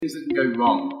Things that can go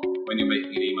wrong when you're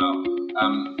making an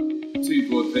email. Two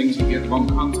broad things: you get the wrong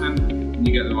content and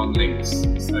you get the wrong links.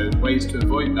 So ways to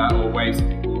avoid that, or ways that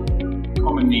people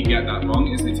commonly get that wrong,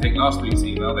 is they take last week's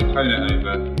email, they clone it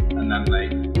over, and then they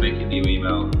make a new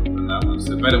email from that one.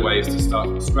 So the better way is to start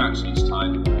from scratch each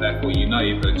time. Therefore, you know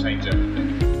you've got to change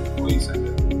everything before you send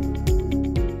it.